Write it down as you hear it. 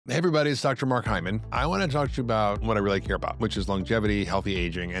Hey everybody, it's Dr. Mark Hyman. I want to talk to you about what I really care about, which is longevity, healthy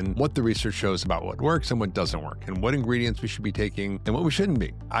aging, and what the research shows about what works and what doesn't work, and what ingredients we should be taking and what we shouldn't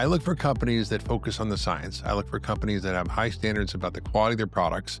be. I look for companies that focus on the science. I look for companies that have high standards about the quality of their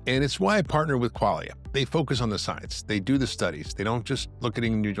products, and it's why I partner with Qualia. They focus on the science. They do the studies. They don't just look at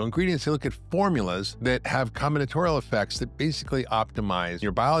individual ingredients. They look at formulas that have combinatorial effects that basically optimize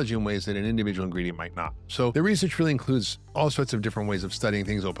your biology in ways that an individual ingredient might not. So the research really includes all sorts of different ways of studying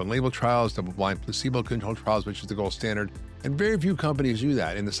things, open label trials, double-blind placebo-controlled trials, which is the gold standard. And very few companies do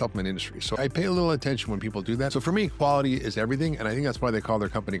that in the supplement industry. So I pay a little attention when people do that. So for me, quality is everything. And I think that's why they call their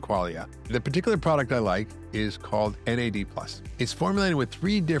company Qualia. The particular product I like is called NAD+. It's formulated with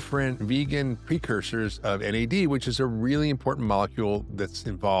 3 different vegan precursors of NAD, which is a really important molecule that's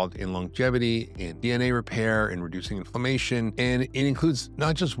involved in longevity, in DNA repair, in reducing inflammation. And it includes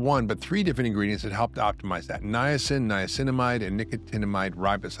not just 1, but 3 different ingredients that help to optimize that: niacin, niacinamide, and nicotinamide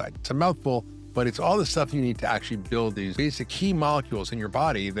riboside. It's a mouthful, but it's all the stuff you need to actually build these basic key molecules in your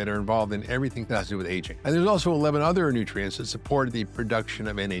body that are involved in everything that has to do with aging. And there's also 11 other nutrients that support the production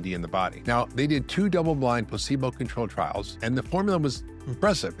of NAD in the body. Now, they did 2 double-blind placebo-controlled trials, and the formula was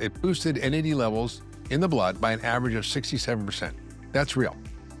impressive. It boosted NAD levels in the blood by an average of 67%. That's real.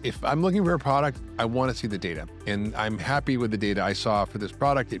 If I'm looking for a product, I want to see the data. And I'm happy with the data I saw for this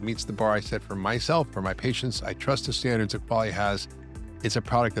product. It meets the bar I set for myself, for my patients. I trust the standards that Qualia has. It's a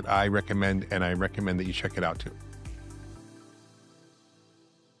product that I recommend, and I recommend that you check it out too.